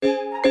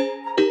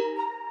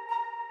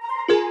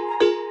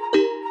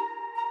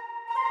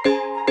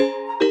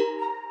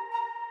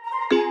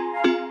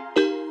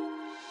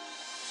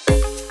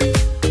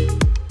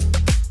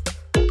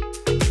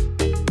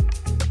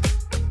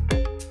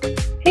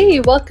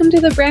welcome to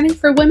the Branding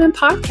for Women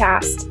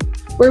podcast,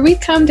 where we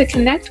come to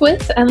connect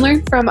with and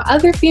learn from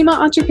other female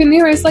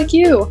entrepreneurs like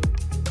you.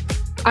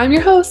 I'm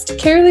your host,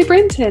 Carolee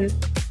Brinton.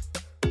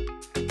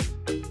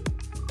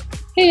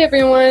 Hey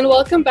everyone,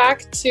 welcome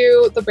back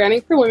to the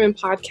Branding for Women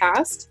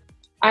podcast.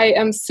 I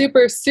am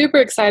super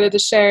excited to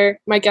share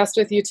my guest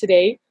with you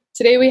today.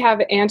 Today we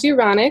have Angie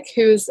Ronick,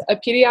 who's a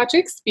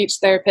pediatric speech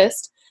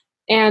therapist.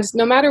 And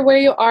no matter where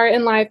you are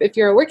in life, if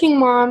you're a working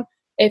mom,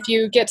 if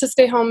you get to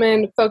stay home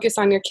and focus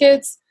on your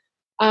kids,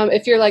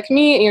 if you're like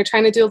me and you're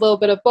trying to do a little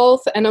bit of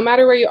both, and no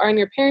matter where you are in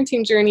your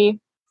parenting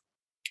journey,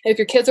 if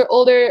your kids are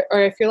older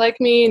or if you're like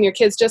me and your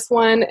kids just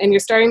won and you're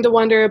starting to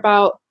wonder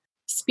about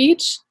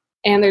speech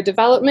and their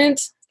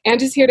development,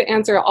 Angie's here to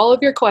answer all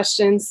of your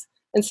questions.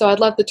 And so I'd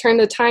love to turn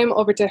the time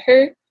over to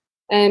her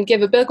and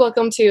give a big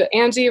welcome to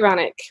Angie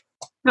Ronick.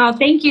 Oh,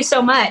 thank you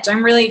so much.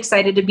 I'm really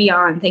excited to be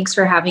on. Thanks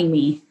for having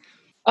me.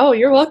 Oh,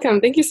 you're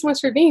welcome. Thank you so much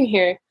for being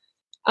here.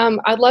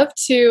 I'd love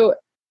to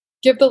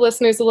give the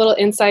listeners a little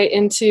insight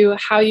into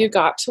how you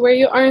got to where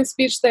you are in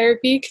speech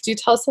therapy. Could you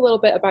tell us a little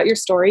bit about your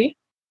story?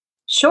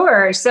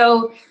 Sure.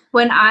 So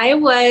when I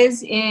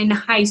was in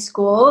high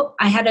school,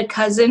 I had a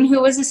cousin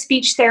who was a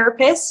speech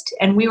therapist,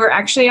 and we were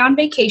actually on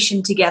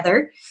vacation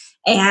together.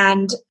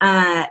 And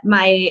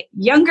my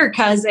younger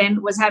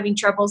cousin was having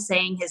trouble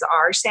saying his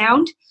R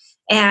sound.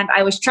 And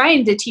I was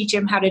trying to teach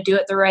him how to do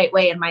it the right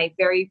way in my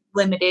very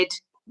limited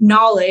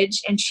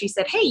knowledge. And she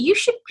said, "Hey, you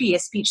should be a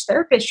speech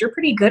therapist. You're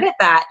pretty good at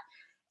that."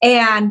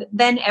 And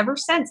then ever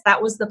since,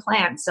 that was the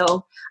plan.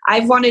 So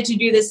I've wanted to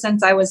do this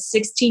since I was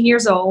 16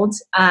 years old.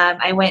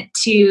 I went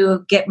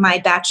to get my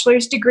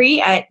bachelor's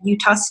degree at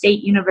Utah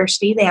State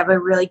University. They have a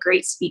really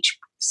great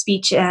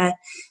speech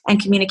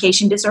and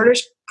communication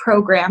disorders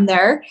program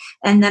there.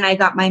 And then I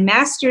got my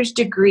master's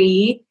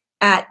degree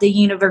at the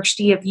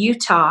University of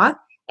Utah,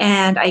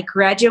 and I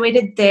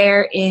graduated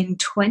there in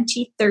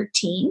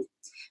 2013.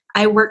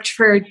 I worked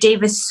for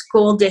Davis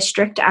School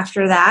District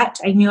after that.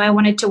 I knew I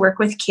wanted to work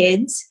with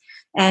kids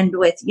and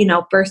with,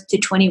 birth to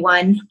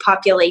 21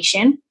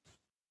 population.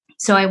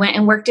 So I went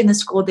and worked in the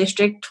school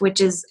district,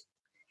 which is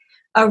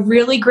a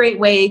really great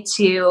way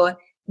to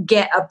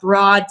get a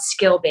broad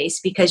skill base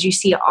because you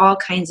see all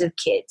kinds of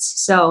kids.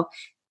 So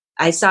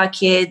I saw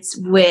kids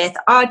with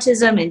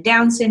autism and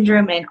Down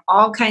syndrome and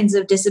all kinds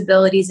of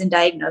disabilities and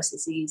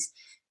diagnoses.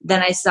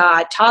 Then I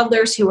saw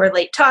toddlers who were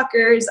late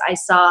talkers. I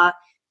saw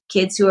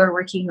kids who are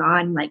working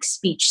on like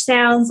speech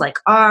sounds like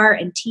R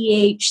and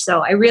TH. So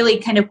I really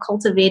kind of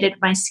cultivated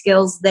my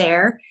skills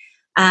there.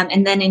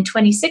 And then in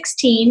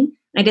 2016,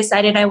 I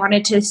decided I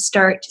wanted to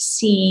start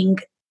seeing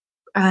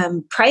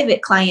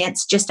private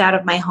clients just out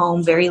of my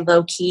home, very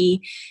low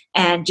key,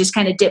 and just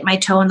kind of dip my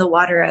toe in the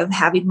water of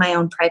having my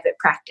own private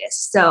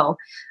practice. So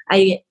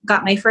I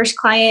got my first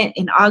client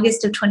in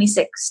August of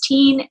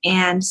 2016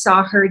 and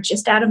saw her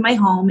just out of my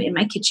home in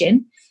my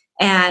kitchen.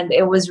 And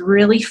it was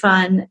really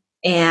fun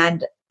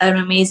and an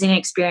amazing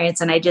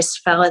experience. And I just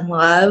fell in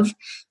love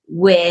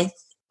with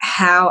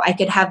how I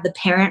could have the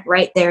parent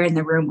right there in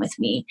the room with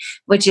me,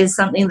 which is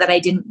something that I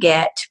didn't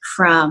get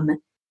from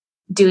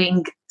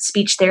doing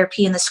speech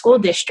therapy in the school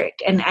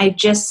district. And I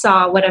just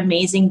saw what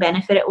amazing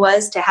benefit it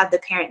was to have the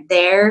parent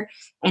there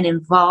and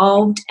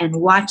involved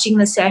and watching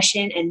the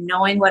session and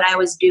knowing what I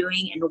was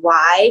doing and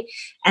why,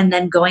 and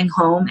then going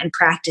home and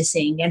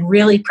practicing and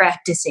really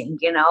practicing,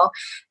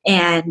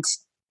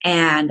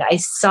 And I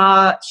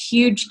saw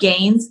huge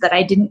gains that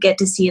I didn't get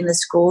to see in the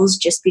schools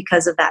just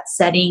because of that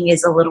setting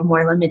is a little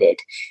more limited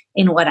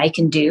in what I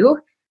can do.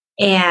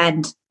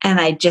 And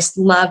I just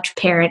loved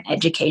parent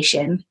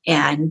education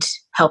and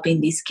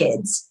helping these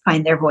kids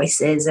find their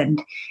voices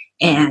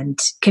and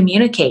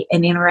communicate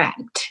and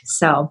interact.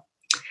 So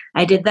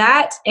I did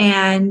that.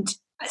 And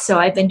so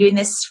I've been doing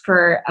this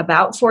for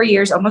about 4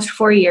 years, almost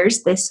 4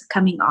 years this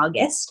coming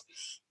August.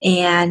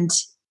 And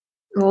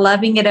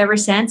loving it ever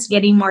since,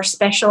 getting more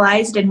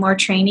specialized and more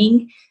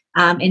training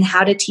in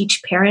how to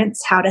teach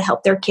parents how to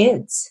help their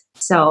kids.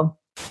 So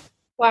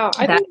wow,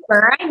 that's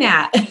where I'm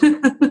at.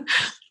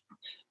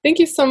 Thank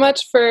you so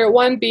much for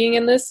being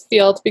in this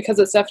field, because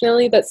it's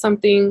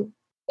something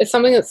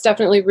that's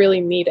definitely really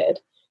needed.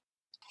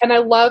 And I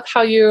love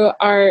how you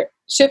are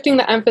shifting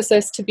the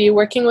emphasis to be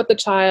working with the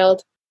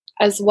child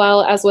as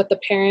well as with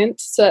the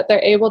parent so that they're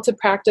able to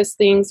practice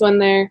things when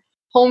they're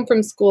home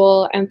from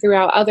school and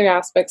throughout other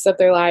aspects of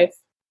their life.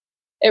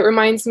 It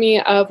reminds me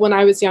of when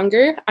I was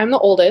younger. I'm the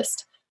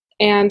oldest,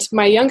 and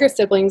my younger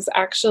siblings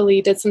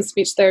actually did some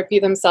speech therapy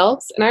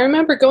themselves. And I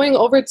remember going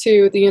over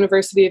to the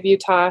University of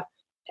Utah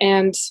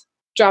and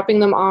dropping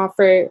them off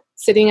or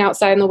sitting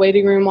outside in the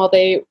waiting room while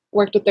they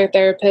worked with their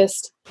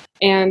therapist.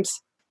 And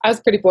I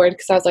was pretty bored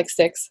because I was like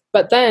 6.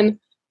 But then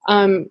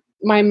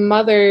my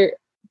mother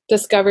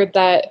discovered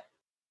that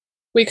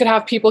we could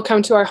have people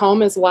come to our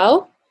home as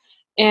well.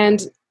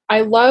 And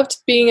I loved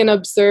being an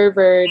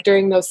observer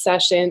during those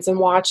sessions and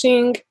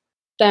watching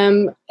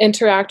them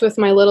interact with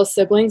my little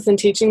siblings and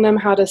teaching them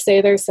how to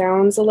say their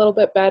sounds a little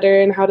bit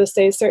better and how to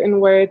say certain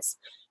words.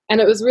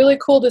 And it was really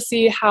cool to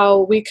see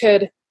how we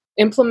could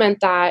implement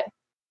that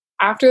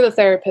after the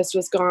therapist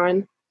was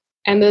gone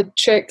and the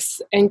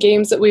tricks and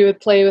games that we would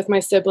play with my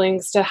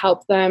siblings to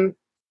help them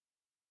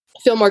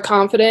feel more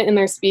confident in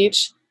their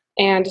speech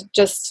and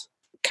just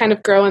kind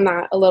of grow in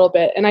that a little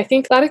bit. And I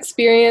think that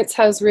experience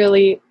has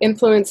really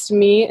influenced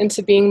me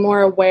into being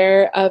more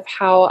aware of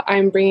how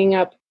I'm bringing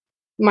up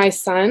my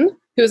son,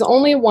 who's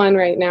only 1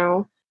 right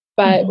now,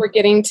 but we're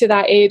getting to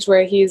that age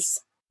where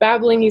he's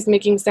babbling, he's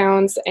making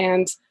sounds,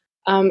 and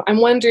I'm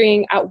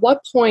wondering at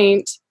what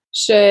point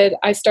should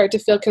I start to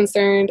feel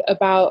concerned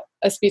about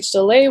a speech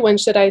delay? When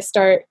should I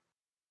start,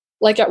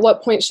 like at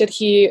what point should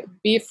he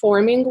be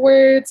forming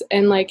words?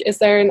 And like, is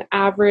there an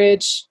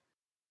average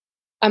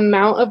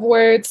amount of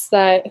words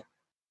that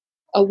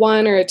a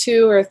 1 or a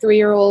 2 or a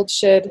 3-year-old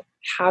should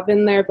have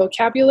in their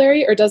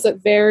vocabulary, or does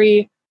it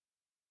vary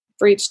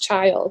for each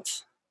child?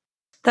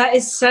 That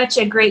is such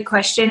a great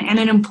question and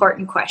an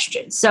important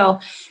question. So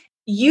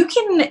you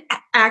can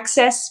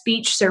access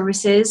speech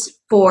services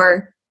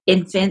for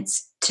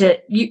infants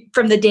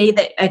from the day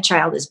that a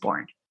child is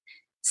born.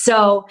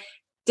 So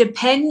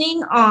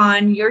depending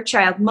on your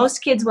child, most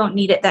kids won't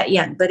need it that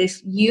young, but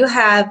if you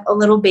have a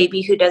little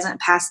baby who doesn't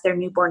pass their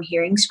newborn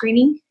hearing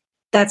screening,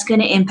 that's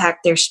going to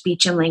impact their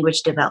speech and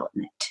language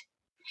development.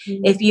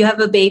 Mm-hmm. If you have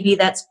a baby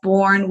that's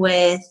born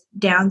with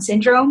Down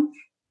syndrome,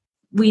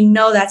 we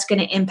know that's going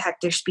to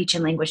impact their speech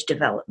and language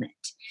development.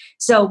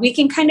 So we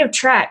can kind of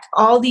track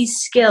all these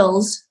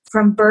skills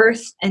from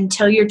birth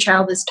until your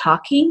child is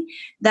talking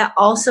that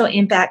also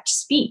impact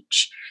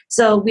speech.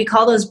 So we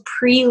call those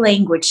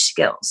pre-language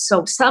skills.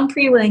 So some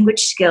pre-language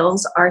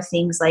skills are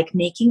things like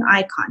making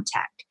eye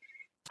contact,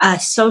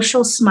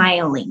 social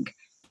smiling,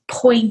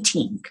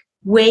 pointing,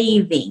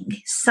 waving,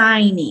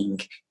 signing,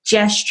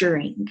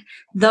 gesturing.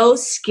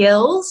 Those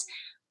skills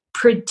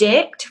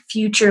predict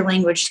future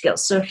language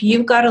skills. So if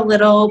you've got a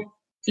little,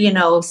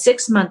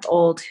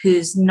 6-month-old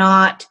who's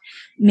not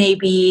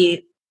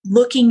maybe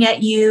looking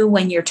at you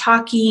when you're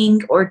talking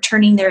or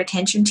turning their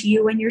attention to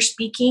you when you're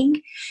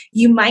speaking,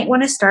 you might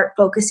want to start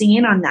focusing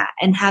in on that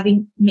and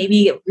having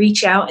maybe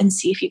reach out and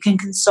see if you can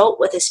consult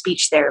with a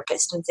speech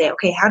therapist and say,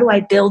 okay, how do I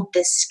build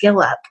this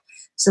skill up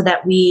so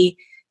that we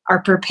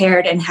are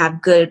prepared and have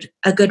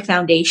a good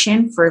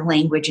foundation for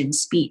language and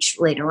speech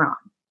later on.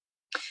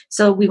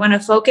 So we want to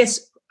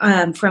focus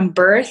from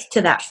birth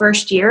to that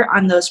first year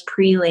on those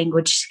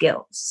pre-language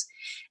skills.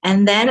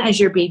 And then as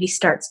your baby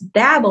starts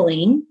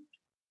babbling,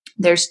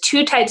 there's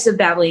 2 types of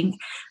babbling.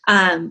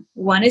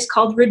 One is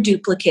called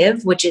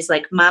reduplicative, which is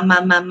like ma,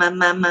 ma, ma, ma,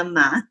 ma, ma,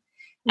 ma.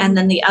 And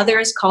then the other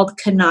is called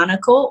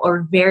canonical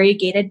or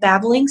variegated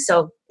babbling.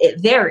 So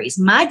it varies.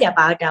 Ma, da,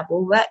 ba, da,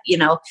 bu,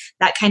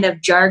 that kind of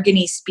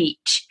jargony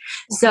speech.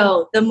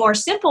 So the more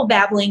simple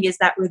babbling is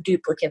that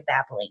reduplicative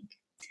babbling.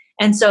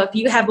 And so if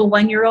you have a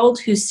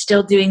 1-year-old who's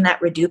still doing that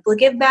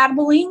reduplicative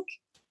babbling,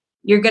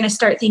 you're going to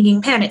start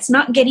thinking, man, it's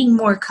not getting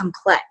more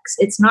complex.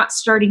 It's not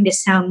starting to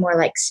sound more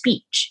like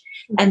speech.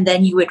 And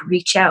then you would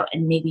reach out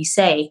and maybe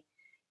say,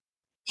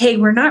 hey,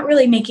 we're not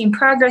really making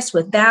progress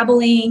with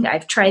babbling.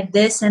 I've tried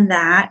this and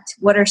that.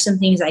 What are some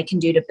things I can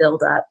do to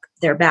build up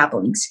their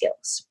babbling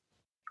skills?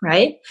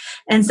 Right?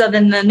 And so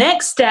then the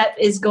next step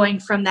is going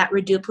from that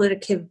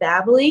reduplicative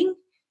babbling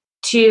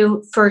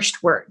to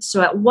first words.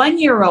 So at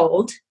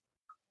 1-year-old,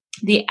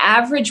 the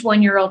average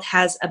 1-year-old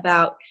has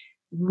about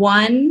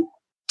 1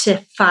 to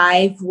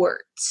 5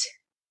 words,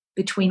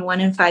 between 1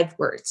 and 5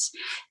 words.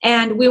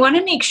 And we want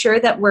to make sure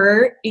that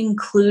we're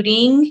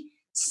including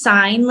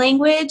sign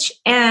language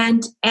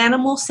and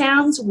animal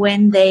sounds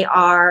when they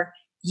are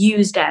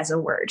used as a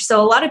word.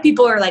 So a lot of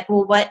people are like,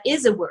 well, what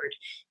is a word?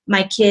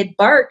 My kid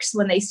barks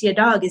when they see a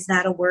dog. Is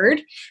that a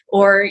word?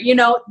 Or,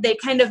 they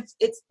kind of,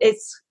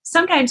 it's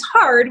sometimes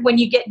hard when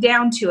you get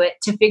down to it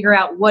to figure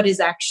out what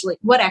actually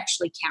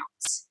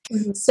counts.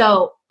 Mm-hmm.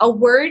 So a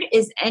word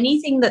is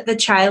anything that the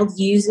child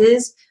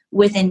uses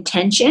with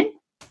intention,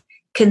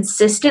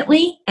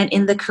 consistently, and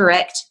in the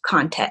correct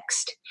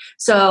context.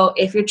 So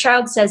if your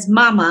child says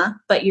mama,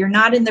 but you're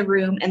not in the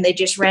room and they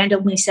just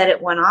randomly said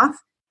it one off,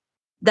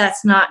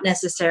 that's not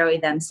necessarily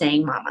them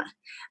saying mama.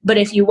 But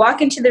if you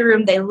walk into the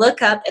room, they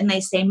look up and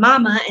they say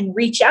mama and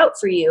reach out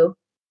for you,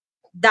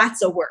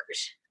 that's a word.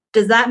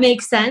 Does that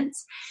make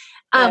sense?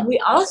 Yeah. We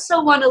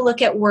also want to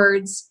look at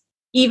words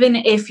even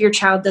if your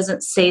child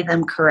doesn't say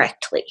them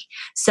correctly.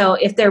 So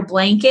if they're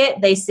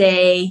blanket, they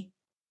say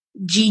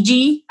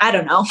Gigi, I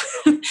don't know,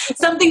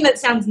 something that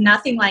sounds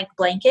nothing like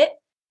blanket,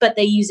 but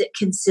they use it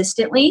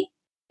consistently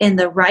in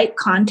the right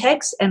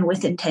context and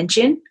with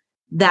intention.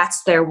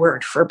 That's their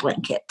word for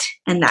blanket,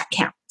 and that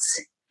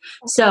counts.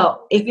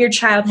 So if your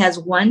child has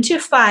 1 to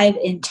 5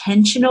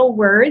 intentional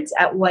words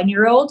at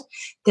 1-year-old,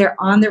 they're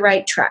on the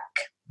right track.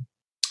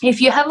 If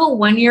you have a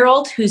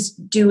 1-year-old who's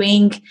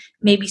doing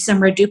maybe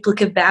some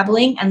reduplicative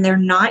babbling and they're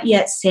not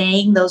yet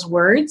saying those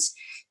words,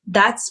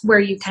 that's where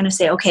you kind of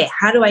say, okay,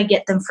 how do I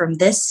get them from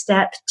this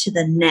step to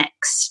the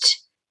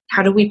next?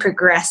 How do we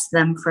progress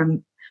them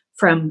from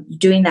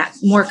doing that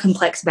more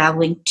complex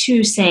babbling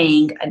to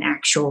saying an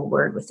actual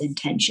word with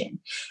intention?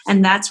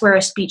 And that's where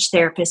a speech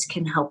therapist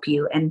can help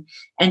you and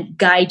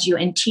guide you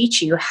and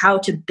teach you how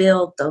to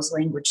build those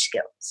language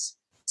skills.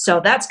 So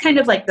that's kind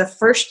of like the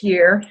first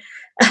year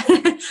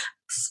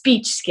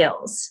speech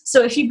skills.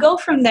 So if you go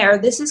from there,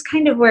 this is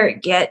kind of where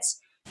it gets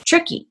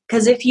tricky,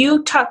 because if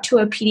you talk to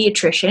a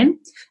pediatrician,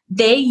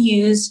 they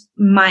use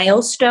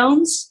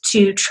milestones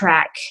to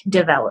track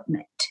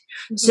development.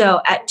 Mm-hmm.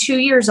 So at 2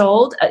 years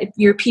old,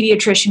 your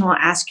pediatrician will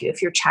ask you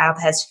if your child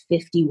has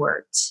 50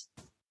 words.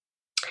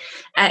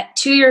 At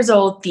 2 years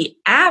old, the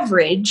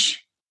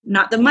average,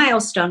 not the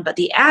milestone, but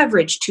the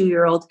average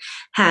 2-year-old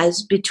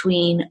has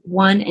between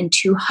 1 and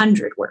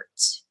 200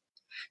 words.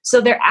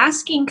 So they're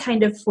asking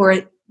kind of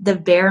for the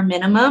bare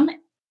minimum,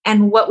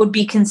 and what would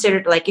be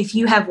considered, like, if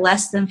you have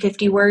less than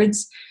 50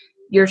 words,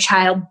 your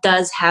child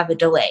does have a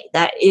delay.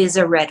 That is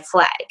a red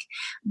flag.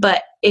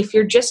 But if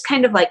you're just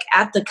kind of like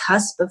at the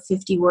cusp of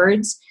 50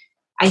 words,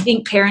 I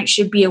think parents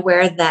should be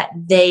aware that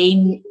they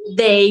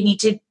need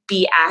to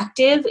be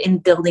active in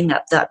building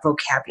up that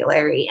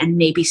vocabulary and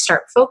maybe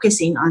start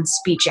focusing on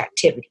speech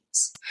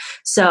activities.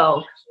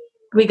 So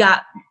we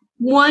got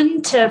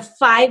 1 to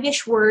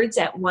 5-ish words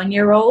at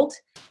 1-year-old,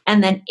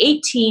 and then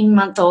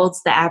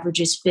 18-month-olds, the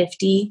average is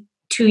 50.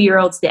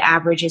 2-year-olds, the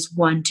average is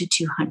 1 to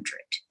 200.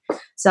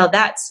 So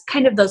that's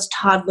kind of those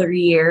toddler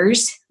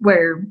years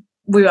where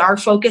we are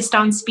focused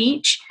on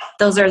speech.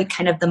 Those are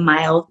kind of the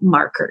mile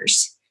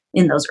markers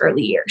in those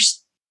early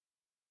years.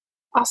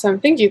 Awesome.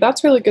 Thank you.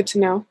 That's really good to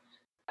know.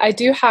 I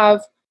do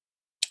have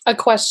a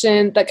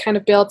question that kind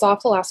of builds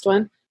off the last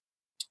one.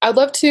 I'd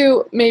love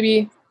to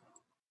maybe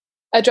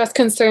address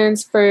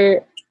concerns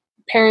for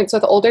parents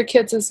with older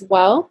kids as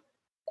well.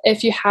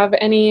 If you have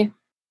any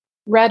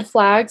red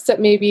flags that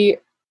maybe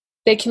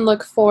they can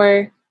look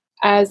for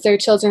as their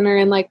children are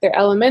in like their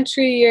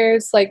elementary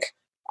years, like,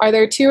 are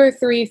there 2 or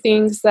 3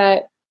 things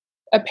that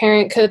a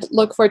parent could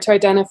look for to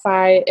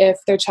identify if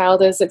their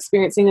child is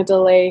experiencing a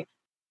delay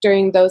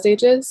during those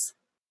ages?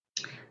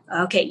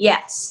 Okay,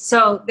 yes.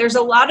 So there's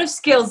a lot of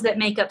skills that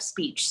make up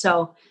speech.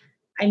 So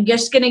I'm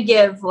just going to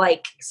give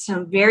like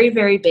some very,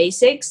 very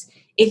basics.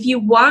 If you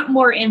want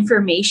more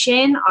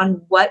information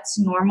on what's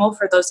normal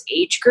for those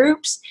age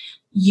groups,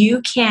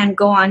 you can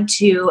go on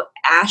to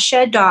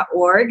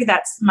ASHA.org.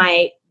 That's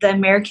the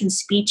American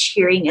Speech,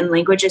 Hearing, and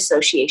Language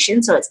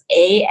Association. So it's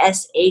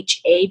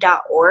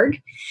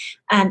ASHA.org.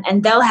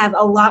 And they'll have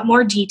a lot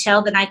more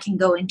detail than I can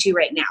go into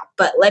right now.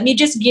 But let me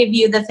just give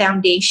you the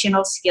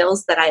foundational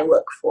skills that I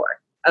look for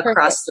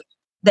across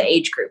the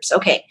age groups.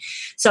 Okay,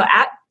 so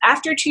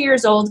after 2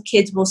 years old,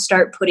 kids will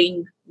start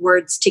putting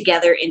words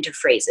together into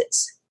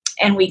phrases.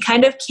 And we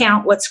kind of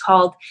count what's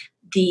called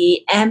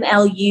the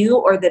MLU,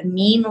 or the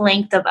mean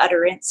length of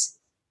utterance,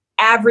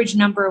 average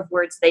number of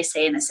words they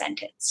say in a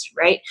sentence,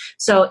 right?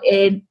 So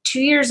in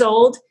 2 years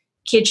old,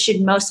 kids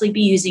should mostly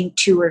be using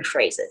 2-word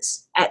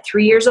phrases. At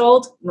 3 years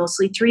old,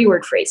 mostly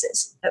 3-word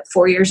phrases. At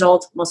 4 years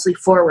old, mostly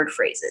 4-word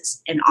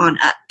phrases, and on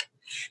up.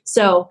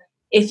 So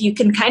if you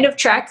can kind of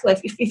track,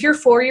 like if your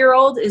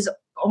 4-year-old is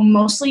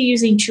mostly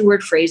using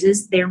 2-word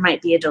phrases, there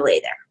might be a delay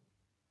there,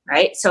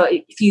 right? So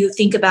if you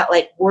think about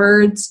like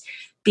words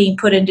being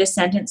put into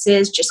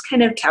sentences, just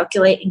kind of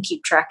calculate and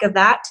keep track of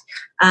that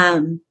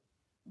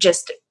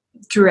just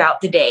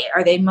throughout the day.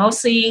 Are they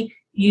mostly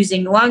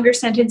using longer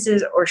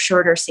sentences or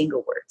shorter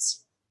single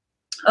words?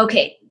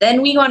 Okay,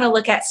 then we want to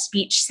look at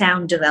speech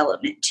sound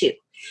development too,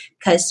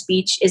 because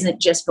speech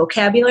isn't just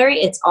vocabulary,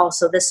 it's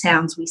also the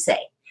sounds we say.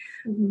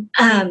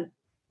 Mm-hmm.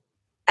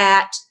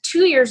 At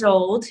 2 years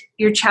old,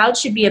 your child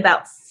should be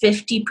about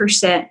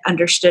 50%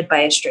 understood by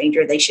a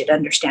stranger. They should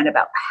understand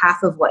about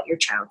half of what your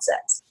child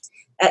says.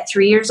 At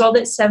 3 years old,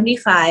 it's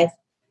 75.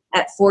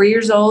 At 4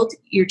 years old,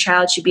 your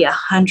child should be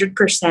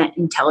 100%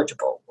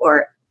 intelligible,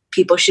 or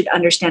people should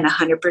understand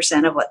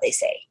 100% of what they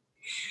say.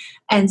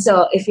 And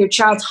so if your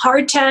child's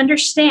hard to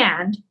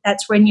understand,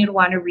 that's when you'd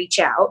want to reach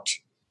out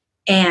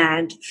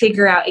and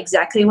figure out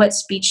exactly what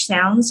speech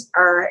sounds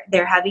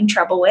they're having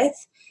trouble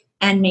with,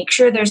 and make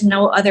sure there's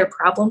no other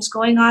problems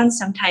going on.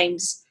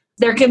 Sometimes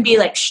there can be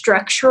like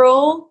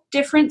structural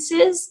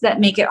differences that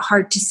make it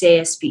hard to say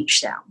a speech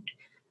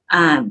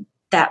sound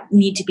that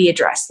need to be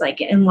addressed. Like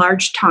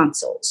enlarged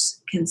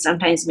tonsils can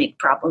sometimes make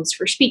problems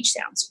for speech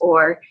sounds,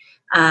 or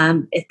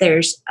if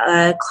there's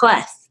a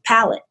cleft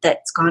palate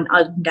that's gone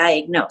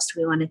undiagnosed,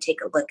 we want to take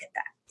a look at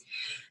that.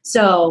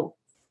 So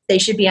they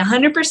should be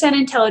 100%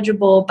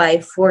 intelligible by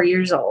 4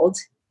 years old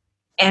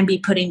and be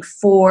putting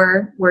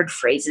 4-word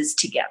phrases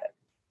together.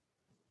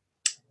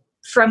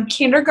 From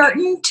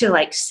kindergarten to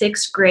like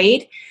 6th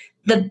grade,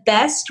 the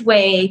best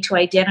way to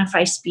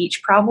identify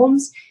speech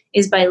problems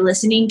is by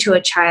listening to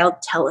a child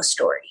tell you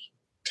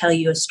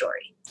a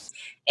story.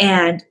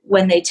 And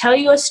when they tell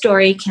you a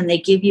story, can they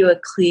give you a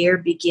clear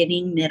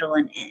beginning, middle,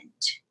 and end?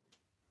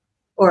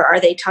 Or are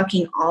they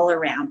talking all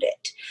around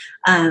it?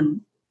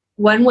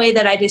 One way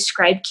that I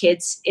describe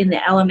kids in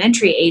the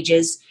elementary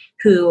ages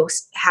who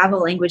have a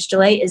language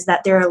delay is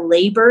that they're a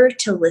labor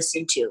to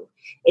listen to.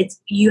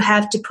 You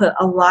have to put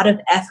a lot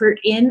of effort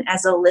in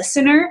as a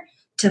listener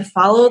to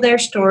follow their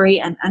story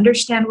and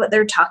understand what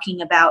they're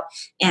talking about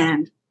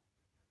and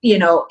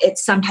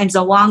it's sometimes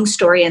a long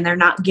story and they're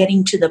not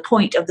getting to the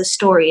point of the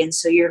story. And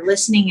so you're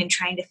listening and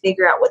trying to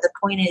figure out what the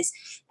point is.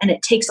 And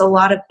it takes a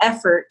lot of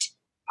effort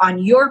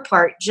on your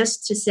part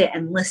just to sit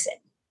and listen.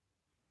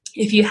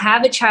 If you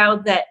have a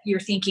child that you're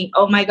thinking,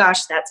 oh my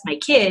gosh, that's my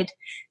kid,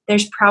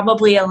 there's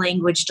probably a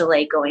language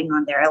delay going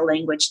on there, a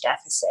language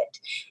deficit.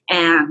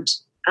 And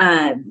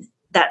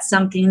that's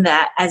something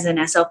that as an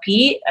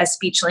SLP, a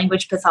speech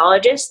language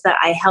pathologist, that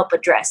I help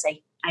address.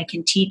 I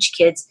can teach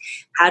kids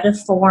how to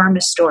form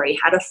a story,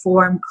 how to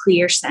form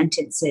clear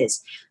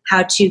sentences,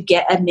 how to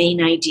get a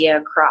main idea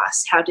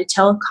across, how to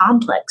tell a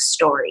complex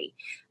story.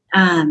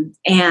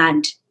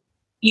 And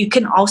you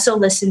can also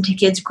listen to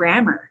kids'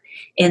 grammar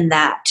in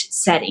that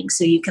setting.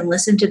 So you can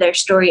listen to their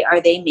story.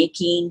 Are they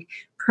making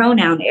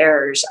pronoun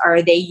errors?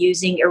 Are they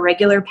using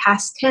irregular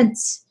past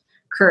tense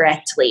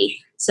correctly?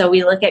 So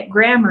we look at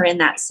grammar in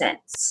that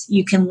sense.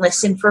 You can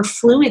listen for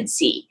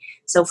fluency.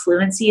 So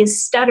fluency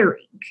is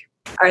stuttering.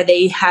 Are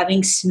they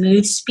having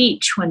smooth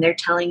speech when they're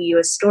telling you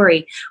a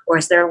story? Or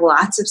is there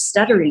lots of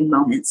stuttering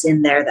moments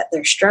in there that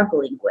they're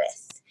struggling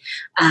with?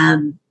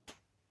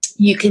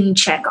 You can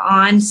check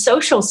on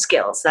social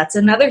skills. That's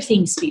another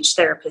thing speech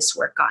therapists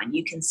work on.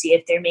 You can see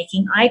if they're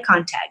making eye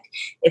contact,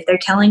 if they're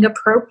telling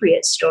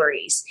appropriate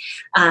stories,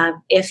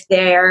 if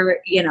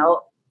they're,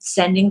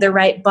 sending the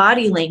right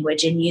body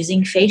language and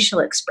using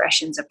facial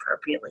expressions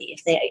appropriately,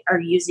 if they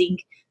are using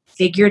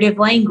figurative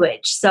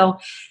language. So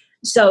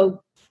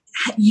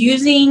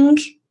using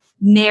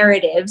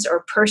narratives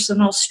or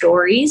personal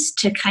stories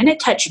to kind of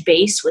touch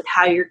base with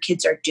how your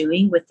kids are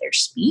doing with their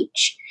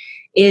speech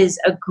is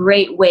a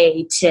great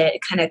way to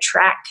kind of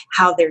track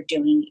how they're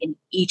doing in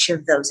each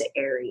of those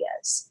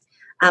areas.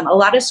 A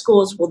lot of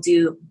schools will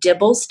do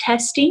DIBELS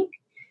testing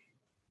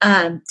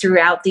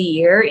throughout the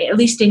year. At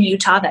least in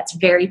Utah, that's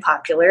very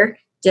popular.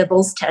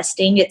 DIBELS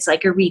testing, it's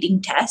like a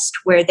reading test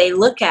where they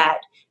look at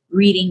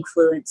reading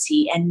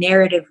fluency and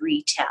narrative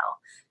retell.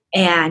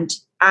 And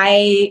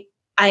I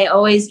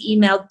always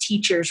emailed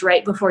teachers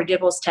right before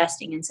DIBELS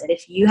testing and said,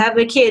 if you have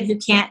a kid who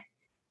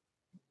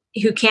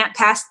can't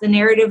pass the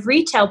narrative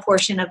retell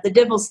portion of the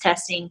DIBELS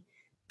testing,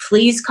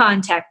 please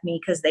contact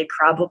me because they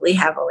probably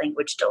have a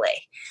language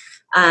delay.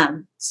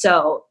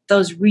 So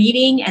those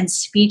reading and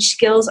speech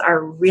skills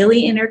are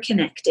really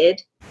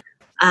interconnected.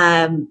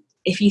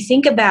 If you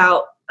think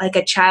about like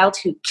a child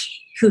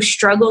who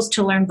struggles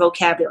to learn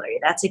vocabulary,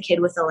 that's a kid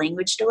with a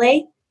language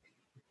delay.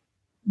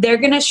 They're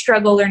going to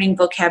struggle learning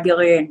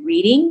vocabulary and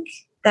reading.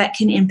 That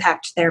can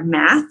impact their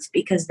math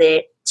because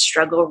they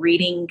struggle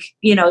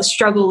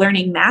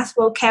learning math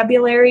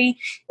vocabulary.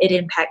 It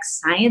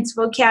impacts science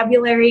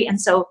vocabulary. And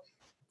so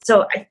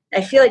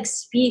I feel like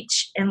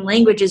speech and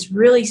language is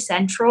really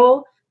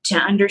central to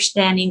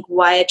understanding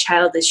why a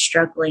child is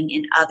struggling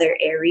in other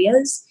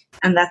areas.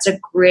 And that's a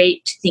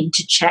great thing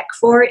to check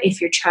for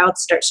if your child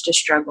starts to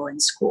struggle in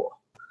school.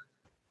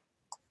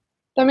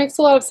 That makes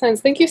a lot of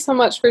sense. Thank you so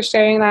much for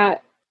sharing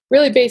that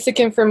really basic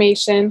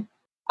information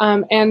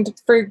and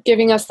for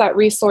giving us that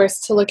resource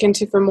to look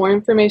into for more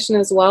information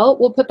as well.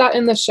 We'll put that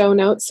in the show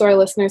notes so our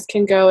listeners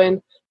can go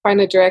and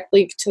find a direct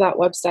link to that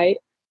website.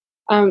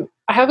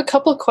 I have a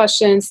couple of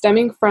questions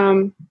stemming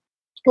from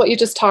what you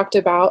just talked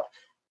about,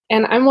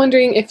 and I'm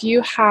wondering if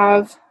you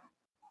have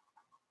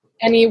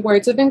any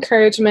words of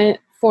encouragement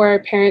for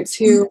parents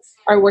who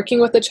are working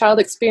with a child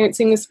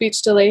experiencing a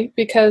speech delay,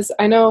 because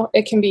I know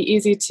it can be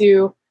easy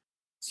to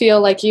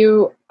feel like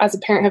you as a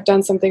parent have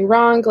done something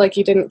wrong, like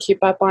you didn't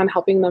keep up on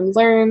helping them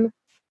learn,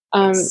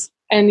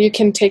 and you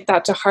can take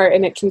that to heart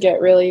and it can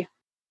get really,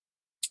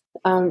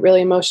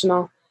 really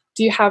emotional.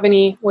 Do you have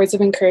any words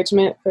of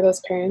encouragement for those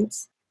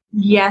parents?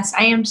 Yes,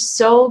 I am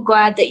so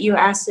glad that you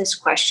asked this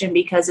question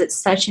because it's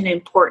such an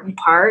important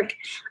part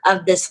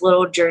of this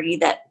little journey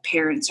that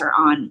parents are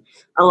on.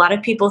 A lot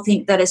of people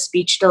think that a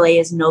speech delay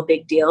is no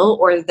big deal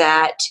or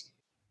that,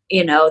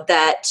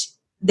 that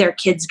their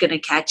kid's going to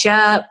catch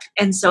up.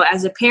 And so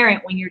as a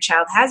parent, when your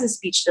child has a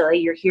speech delay,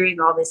 you're hearing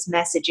all these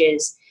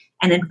messages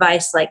and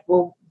advice like,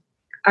 well,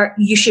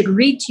 you should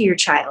read to your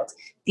child.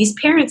 These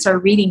parents are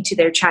reading to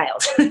their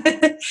child.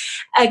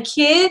 A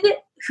kid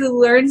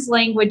who learns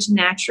language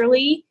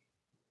naturally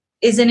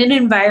is in an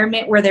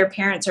environment where their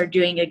parents are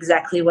doing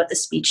exactly what the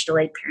speech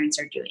delayed parents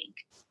are doing.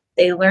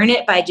 They learn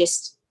it by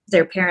just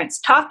their parents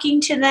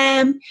talking to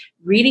them,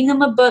 reading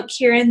them a book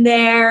here and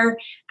there,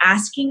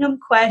 asking them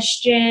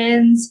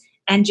questions,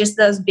 and just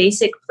those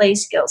basic play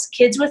skills.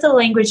 Kids with a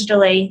language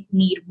delay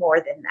need more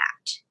than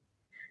that.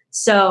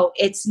 So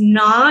it's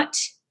not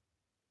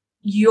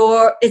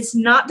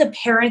the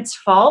parent's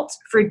fault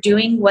for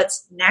doing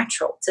what's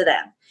natural to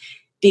them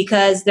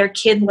because their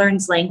kid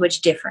learns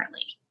language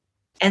differently.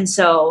 And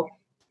so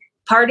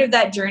part of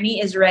that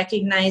journey is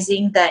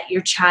recognizing that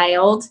your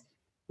child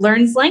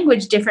learns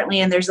language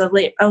differently and there's a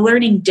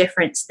learning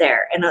difference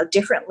there and a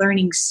different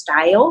learning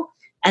style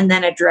and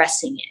then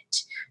addressing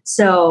it.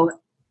 So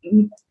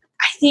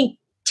I think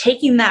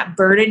taking that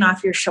burden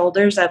off your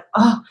shoulders of,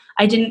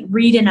 I didn't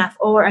read enough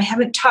or I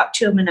haven't talked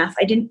to them enough,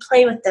 I didn't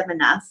play with them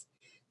enough,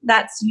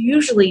 that's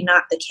usually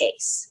not the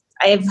case.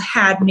 I've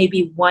had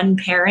maybe one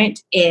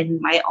parent in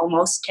my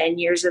almost 10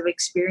 years of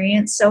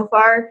experience so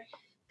far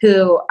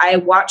who I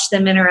watched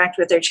them interact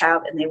with their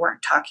child and they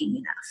weren't talking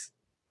enough.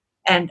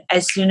 And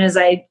as soon as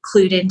I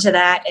clued into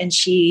that and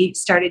she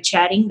started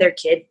chatting, their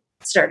kid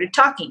started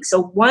talking.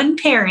 So one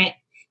parent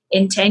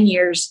in 10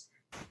 years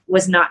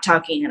was not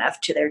talking enough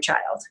to their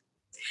child.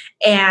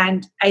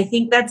 And I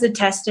think that's a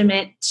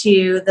testament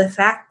to the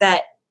fact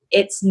that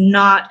it's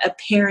not a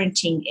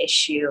parenting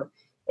issue.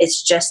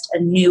 It's just a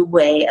new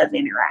way of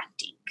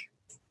interacting.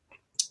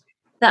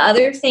 The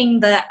other thing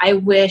that I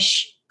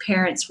wish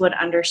parents would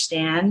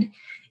understand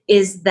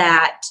is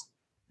that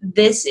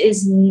this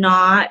is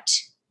not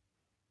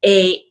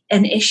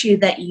an issue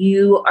that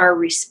you are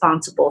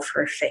responsible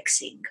for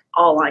fixing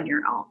all on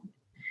your own.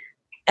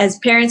 As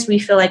parents, we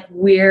feel like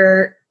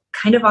we're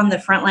kind of on the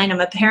front line.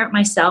 I'm a parent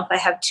myself. I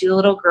have 2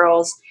 little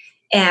girls,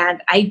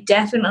 and I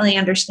definitely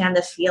understand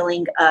the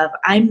feeling of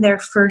I'm their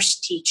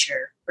first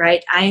teacher,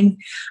 right?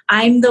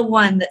 I'm the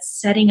one that's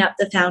setting up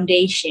the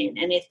foundation.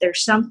 And if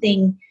there's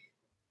something,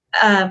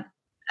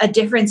 a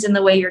difference in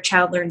the way your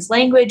child learns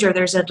language, or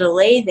there's a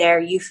delay there,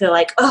 you feel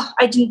like, oh,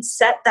 I didn't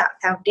set that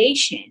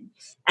foundation.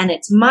 And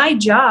it's my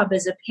job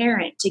as a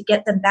parent to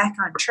get them back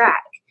on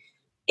track.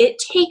 It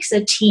takes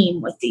a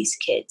team with these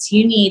kids.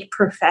 You need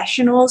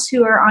professionals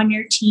who are on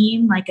your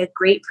team, like a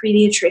great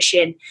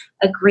pediatrician,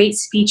 a great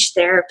speech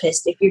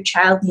therapist, if your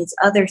child needs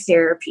other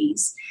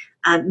therapies,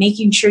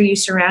 making sure you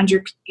surround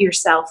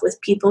yourself with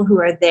people who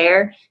are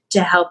there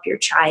to help your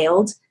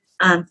child.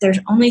 There's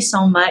only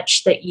so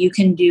much that you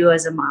can do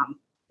as a mom,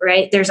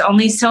 right? There's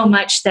only so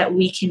much that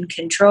we can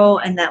control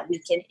and that we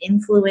can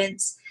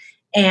influence.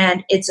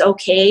 And it's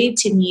okay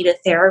to need a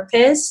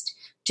therapist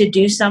to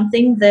do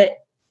something that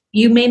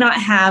you may not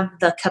have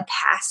the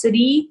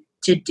capacity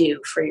to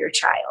do for your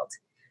child.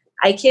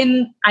 I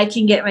can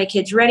get my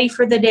kids ready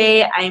for the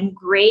day. I'm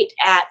great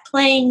at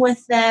playing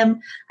with them.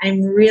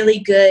 I'm really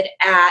good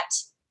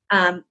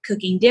at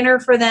cooking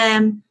dinner for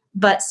them.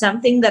 But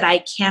something that I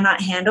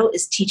cannot handle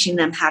is teaching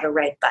them how to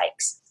ride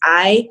bikes.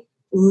 I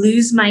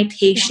lose my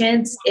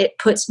patience. It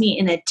puts me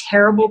in a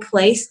terrible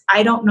place.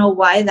 I don't know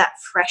why that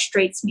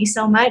frustrates me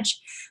so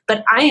much,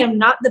 but I am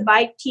not the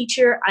bike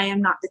teacher. I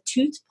am not the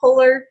tooth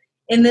puller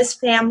in this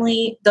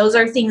family. Those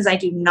are things I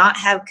do not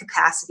have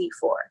capacity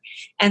for.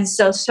 And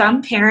so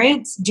some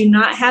parents do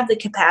not have the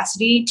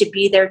capacity to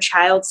be their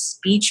child's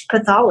speech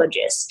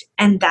pathologist,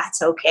 and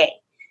that's okay.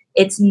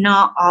 It's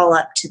not all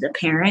up to the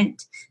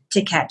parent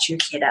to catch your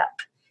kid up.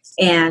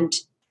 And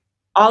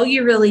all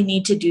you really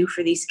need to do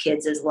for these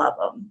kids is love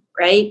them,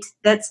 right?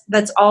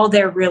 That's all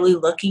they're really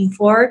looking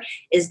for,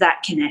 is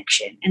that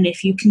connection. And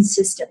if you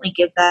consistently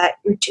give that,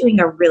 you're doing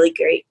a really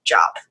great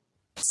job.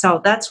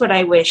 So that's what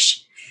I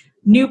wish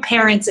new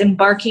parents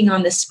embarking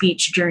on the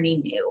speech journey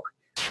knew.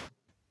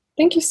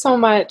 Thank you so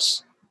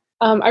much.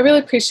 I really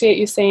appreciate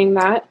you saying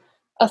that.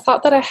 A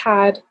thought that I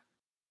had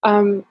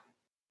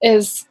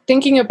is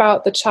thinking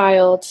about the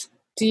child.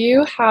 Do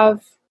you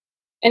have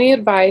any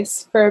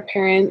advice for a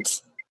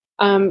parent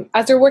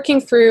as they're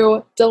working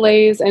through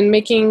delays and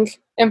making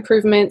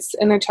improvements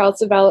in their child's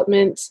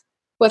development,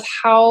 with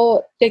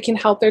how they can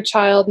help their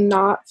child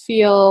not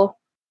feel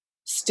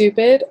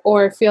stupid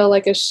or feel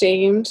like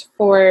ashamed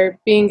for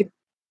being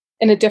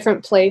in a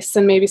different place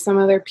than maybe some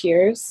of their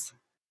peers?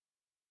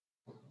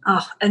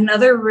 Oh,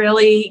 another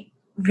really,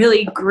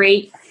 really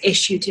great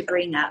issue to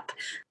bring up.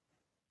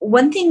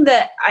 One thing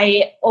that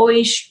I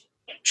always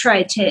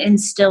try to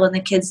instill in the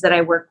kids that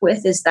I work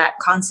with is that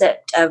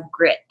concept of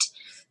grit,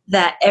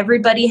 that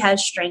everybody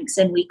has strengths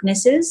and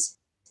weaknesses,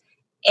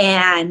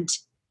 and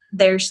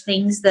there's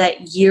things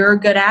that you're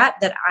good at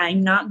that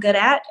I'm not good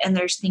at, and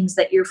there's things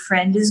that your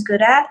friend is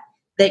good at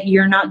that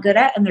you're not good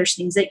at, and there's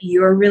things that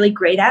you're really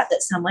great at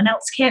that someone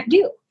else can't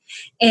do.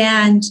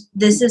 And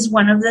this is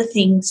one of the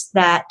things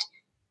that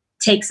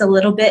takes a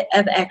little bit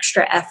of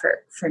extra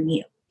effort from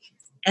you.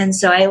 And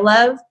so I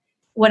love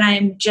when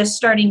I'm just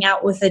starting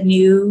out with a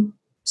new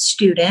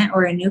student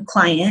or a new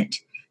client,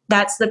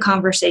 that's the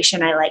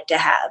conversation I like to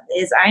have.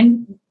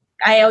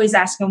 I always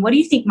ask them, what do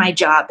you think my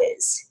job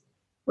is?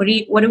 What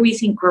do we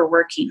think we're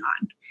working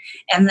on?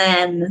 And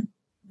then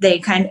they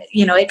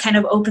it kind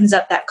of opens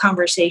up that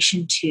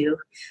conversation to,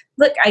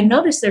 look, I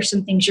noticed there's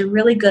some things you're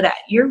really good at.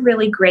 You're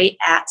really great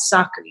at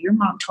soccer. Your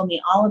mom told me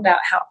all about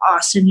how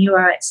awesome you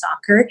are at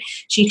soccer.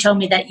 She told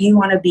me that you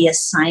want to be a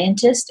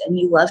scientist and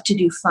you love to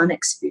do fun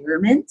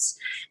experiments.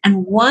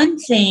 And one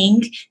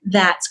thing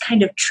that's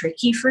kind of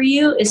tricky for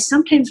you is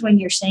sometimes when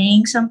you're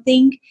saying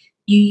something,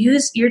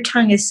 your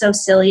tongue is so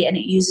silly and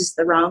it uses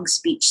the wrong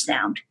speech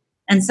sound.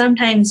 And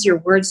sometimes your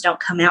words don't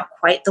come out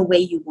quite the way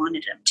you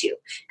wanted them to.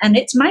 And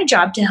it's my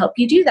job to help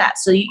you do that.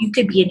 So you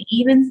could be an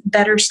even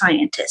better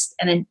scientist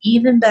and an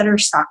even better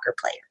soccer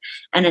player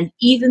and an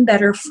even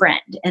better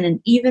friend and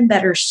an even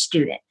better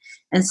student.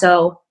 And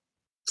so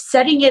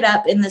setting it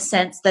up in the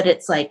sense that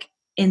it's like,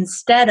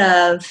 instead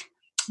of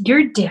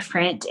you're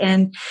different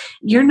and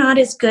you're not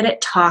as good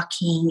at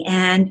talking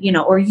and,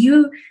 or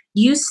you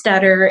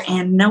stutter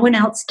and no one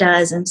else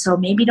does. And so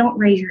maybe don't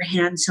raise your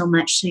hand so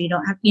much so you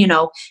don't have,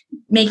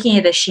 making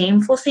it a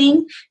shameful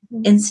thing.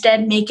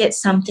 Instead, make it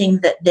something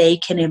that they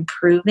can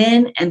improve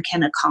in and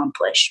can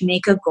accomplish.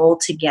 Make a goal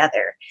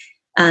together.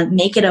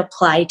 Make it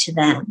apply to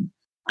them.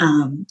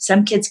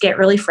 Some kids get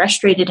really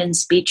frustrated in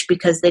speech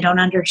because they don't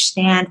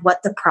understand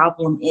what the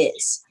problem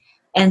is.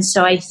 And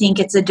so I think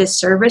it's a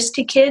disservice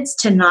to kids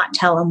to not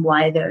tell them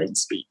why they're in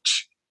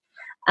speech.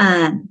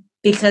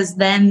 Because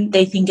then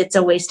they think it's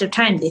a waste of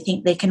time. They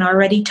think they can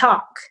already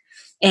talk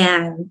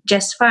and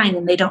just fine,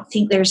 and they don't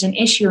think there's an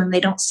issue, and they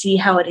don't see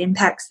how it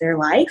impacts their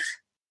life.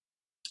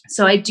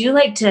 So I do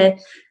like to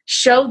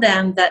show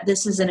them that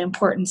this is an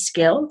important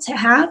skill to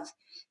have,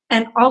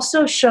 and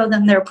also show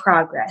them their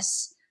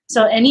progress.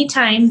 So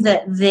anytime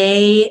that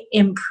they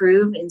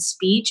improve in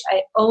speech,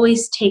 I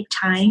always take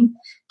time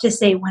to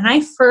say, when I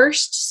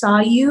first saw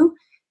you,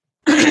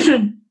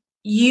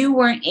 you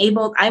weren't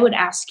able, I would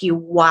ask you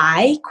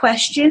why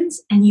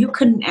questions, and you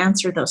couldn't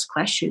answer those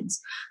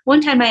questions.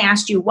 One time I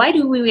asked you, why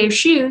do we wear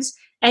shoes?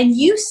 And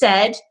you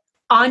said,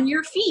 on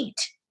your feet.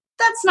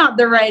 That's not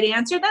the right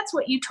answer. That's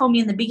what you told me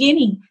in the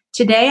beginning.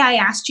 Today I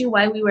asked you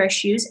why we wear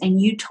shoes,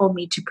 and you told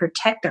me to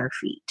protect our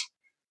feet.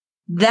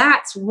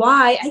 That's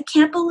why. I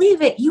can't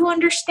believe it. You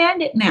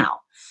understand it now.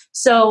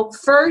 So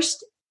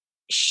first,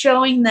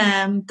 showing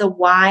them the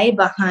why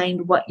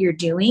behind what you're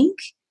doing,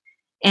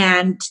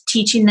 and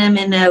teaching them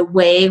in a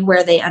way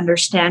where they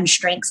understand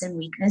strengths and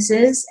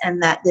weaknesses,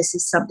 and that this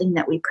is something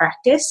that we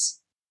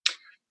practice,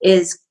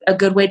 is a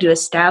good way to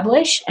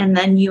establish. And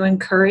then you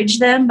encourage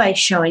them by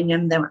showing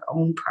them their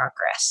own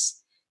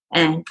progress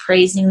and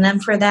praising them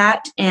for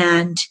that,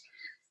 and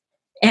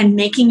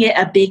making it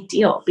a big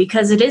deal,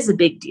 because it is a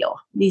big deal.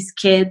 These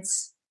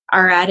kids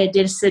are at a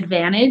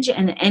disadvantage,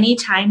 and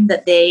anytime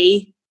that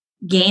they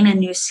gain a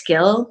new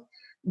skill,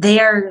 they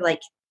are like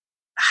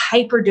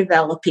hyper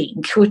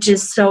developing, which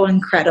is so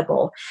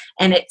incredible.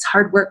 And it's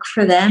hard work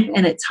for them,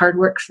 and it's hard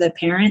work for the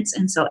parents.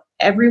 And so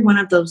every one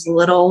of those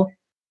little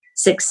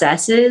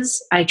successes,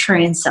 I try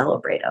and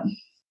celebrate them.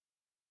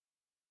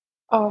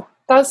 Oh,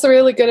 that's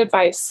really good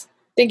advice.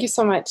 Thank you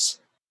so much.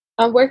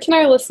 Where can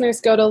our listeners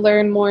go to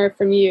learn more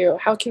from you?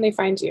 How can they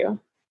find you?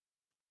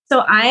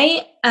 So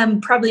I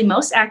am probably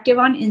most active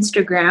on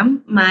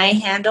Instagram. My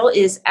handle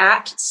is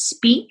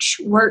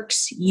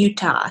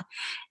 @SpeechWorksUtah.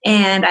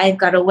 And I've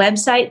got a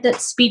website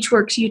that's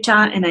SpeechWorks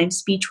Utah, and I'm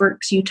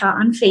SpeechWorks Utah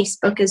on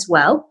Facebook as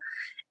well.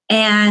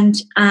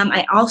 And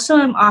I also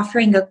am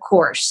offering a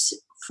course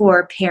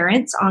for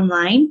parents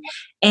online,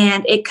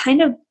 and it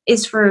kind of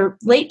is for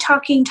late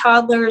talking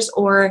toddlers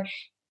or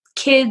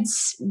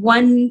kids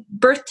 1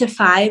 birth to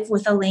 5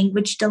 with a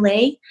language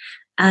delay,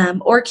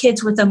 or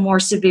kids with a more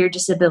severe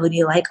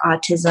disability like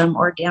autism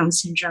or Down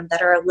syndrome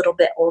that are a little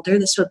bit older.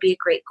 This would be a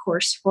great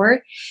course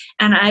for.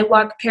 And I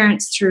walk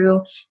parents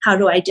through how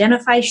to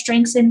identify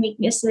strengths and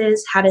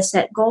weaknesses, how to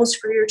set goals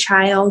for your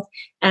child,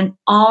 and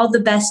all the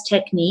best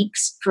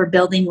techniques for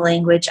building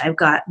language. I've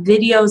got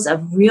videos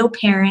of real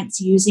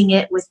parents using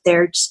it with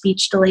their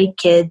speech delayed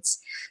kids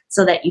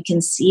so that you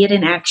can see it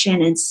in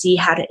action and see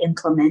how to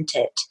implement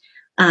it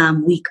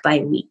week by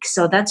week.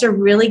 So that's a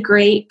really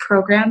great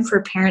program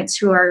for parents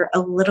who are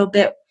a little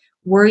bit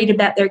worried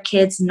about their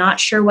kids, not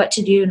sure what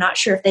to do, not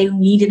sure if they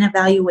need an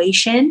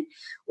evaluation,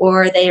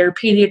 or their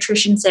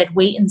pediatrician said,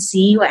 wait and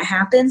see what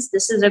happens.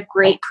 This is a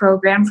great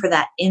program for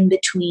that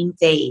in-between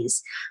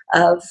phase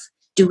of,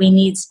 do we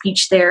need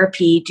speech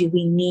therapy? Do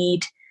we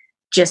need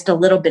just a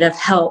little bit of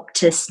help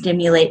to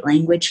stimulate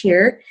language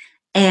here?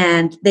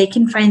 And they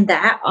can find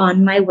that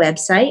on my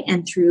website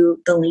and through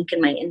the link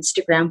in my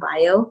Instagram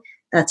bio.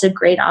 That's a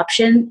great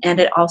option. And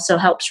it also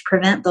helps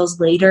prevent those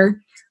later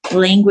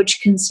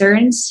language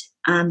concerns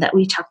that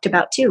we talked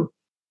about too.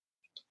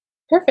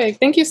 Perfect.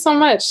 Thank you so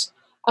much.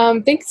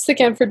 Thanks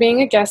again for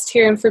being a guest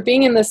here and for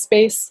being in this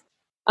space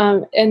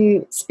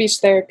in speech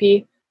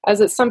therapy, as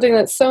it's something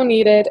that's so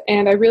needed.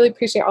 And I really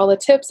appreciate all the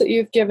tips that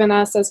you've given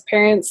us as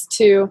parents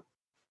to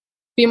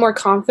be more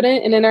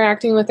confident in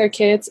interacting with our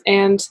kids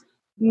and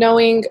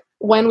knowing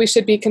when we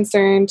should be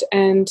concerned,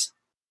 and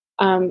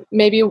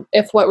maybe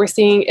if what we're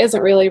seeing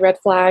isn't really red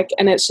flag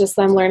and it's just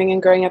them learning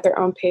and growing at their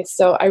own pace.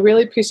 So I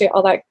really appreciate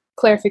all that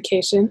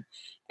clarification.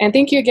 And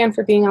thank you again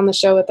for being on the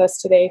show with us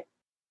today.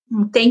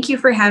 Thank you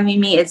for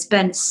having me. It's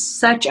been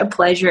such a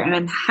pleasure, and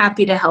I'm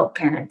happy to help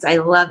parents. I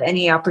love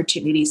any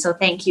opportunity. So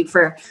thank you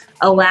for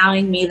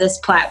allowing me this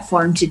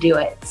platform to do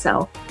it.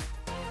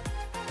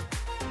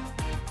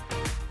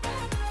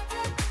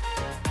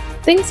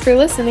 Thanks for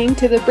listening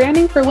to the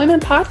Branding for Women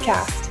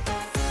podcast.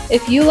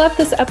 If you loved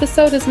this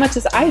episode as much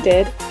as I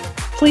did,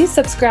 please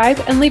subscribe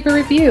and leave a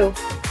review.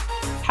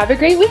 Have a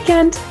great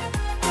weekend.